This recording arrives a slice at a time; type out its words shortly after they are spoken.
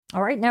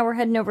All right, now we're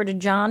heading over to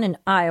John in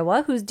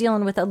Iowa, who's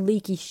dealing with a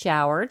leaky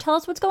shower. Tell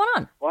us what's going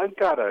on. Well, I've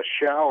got a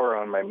shower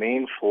on my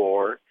main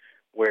floor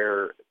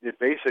where it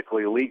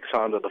basically leaks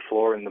onto the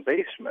floor in the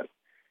basement.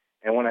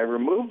 And when I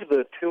removed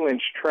the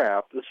 2-inch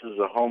trap, this is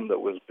a home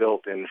that was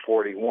built in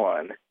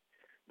 41,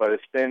 but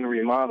it's been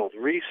remodeled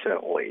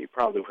recently,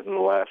 probably within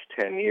the last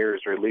 10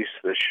 years, or at least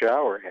the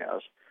shower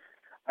has.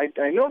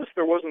 I noticed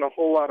there wasn't a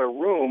whole lot of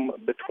room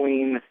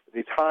between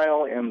the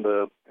tile and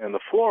the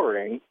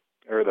flooring,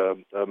 or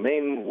the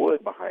main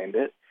wood behind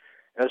it,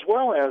 as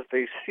well as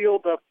they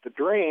sealed up the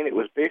drain. It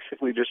was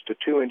basically just a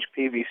 2-inch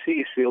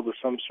PVC sealed with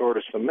some sort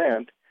of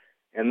cement,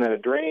 and then a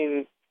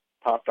drain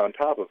popped on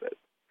top of it.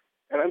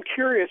 And I'm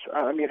curious,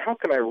 how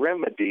can I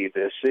remedy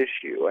this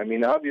issue?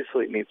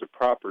 Obviously it needs a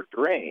proper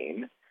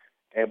drain,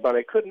 but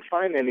I couldn't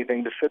find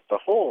anything to fit the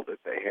hole that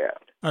they had.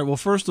 All right, well,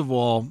 first of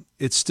all,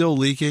 it's still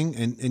leaking,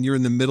 and you're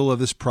in the middle of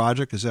this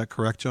project. Is that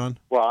correct, John?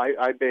 Well,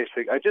 I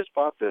just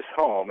bought this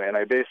home, and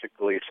I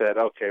basically said,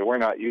 okay, we're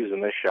not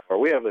using this shower.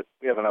 We have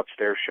an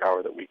upstairs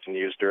shower that we can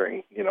use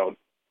during the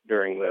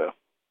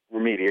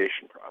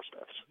remediation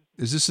process.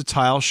 Is this a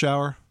tile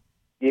shower?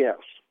 Yes.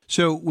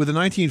 So with a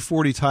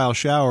 1940 tile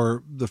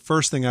shower, the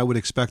first thing I would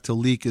expect to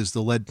leak is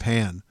the lead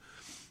pan.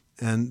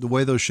 And the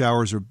way those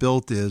showers are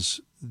built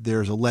is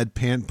there's a lead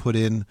pan put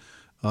in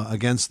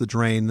against the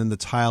drain, then the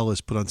tile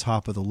is put on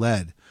top of the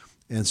lead.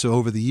 And so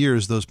over the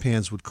years, those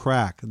pans would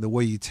crack. And the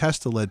way you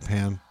test a lead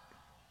pan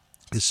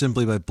is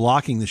simply by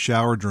blocking the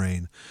shower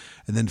drain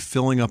and then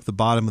filling up the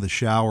bottom of the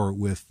shower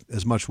with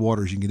as much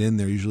water as you can get in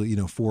there, usually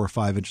 4 or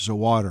 5 inches of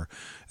water,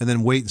 and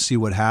then wait and see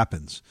what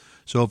happens.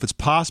 So if it's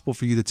possible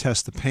for you to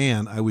test the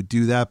pan, I would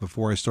do that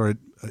before I start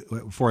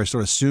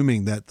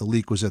assuming that the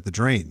leak was at the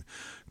drain,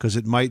 because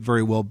it might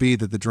very well be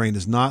that the drain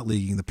is not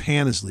leaking, the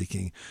pan is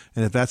leaking.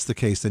 And if that's the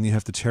case, then you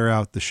have to tear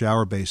out the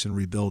shower base and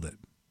rebuild it.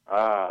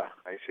 Ah,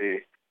 I see.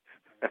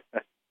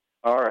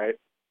 All right.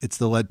 It's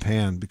the lead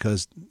pan,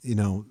 because,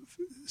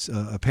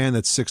 a pan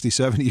that's 60,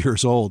 70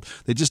 years old,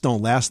 they just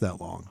don't last that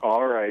long.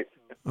 All right.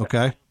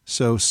 Okay.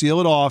 So seal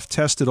it off,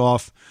 test it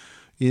off.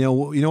 You know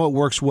what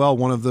works well?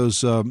 One of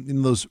those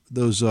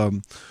those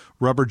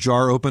rubber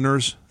jar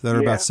openers that are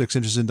about 6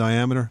 inches in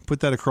diameter. Put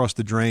that across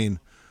the drain,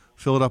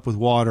 fill it up with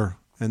water,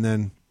 and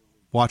then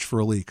watch for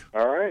a leak.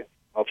 All right.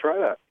 I'll try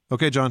that.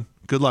 Okay, John.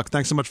 Good luck.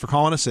 Thanks so much for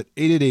calling us at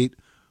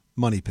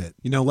 888-MONEY-PIT.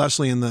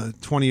 Leslie, in the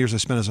 20 years I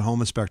spent as a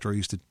home inspector, I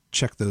used to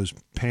check those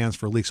pans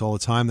for leaks all the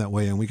time that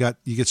way. And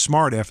you get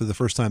smart after the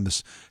first time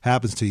this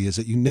happens to you, is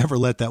that you never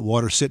let that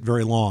water sit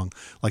very long.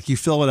 Like, you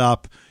fill it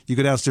up, you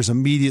go downstairs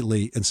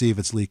immediately and see if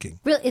it's leaking.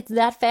 Really? It's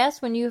that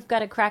fast when you've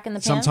got a crack in the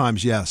pan?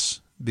 Sometimes,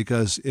 yes.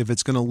 Because if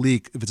it's going to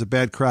leak, if it's a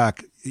bad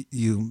crack,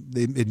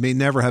 it may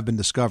never have been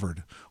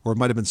discovered, or it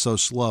might have been so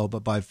slow,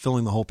 but by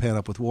filling the whole pan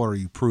up with water,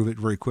 you prove it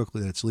very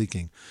quickly that it's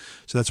leaking.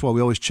 So that's why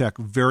we always check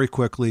very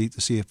quickly to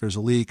see if there's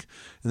a leak.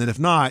 And then if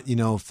not,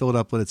 fill it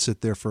up, let it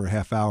sit there for a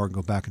half hour and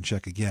go back and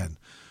check again.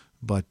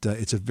 But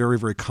it's a very,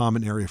 very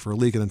common area for a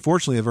leak, and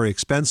unfortunately a very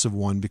expensive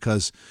one,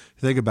 because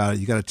if you think about it,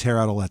 you got to tear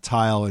out all that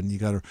tile and you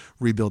got to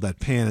rebuild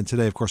that pan. And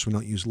today, of course, we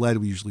don't use lead;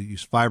 we usually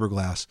use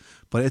fiberglass.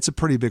 But it's a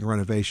pretty big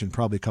renovation,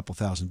 probably a couple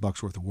 $1,000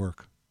 worth of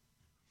work.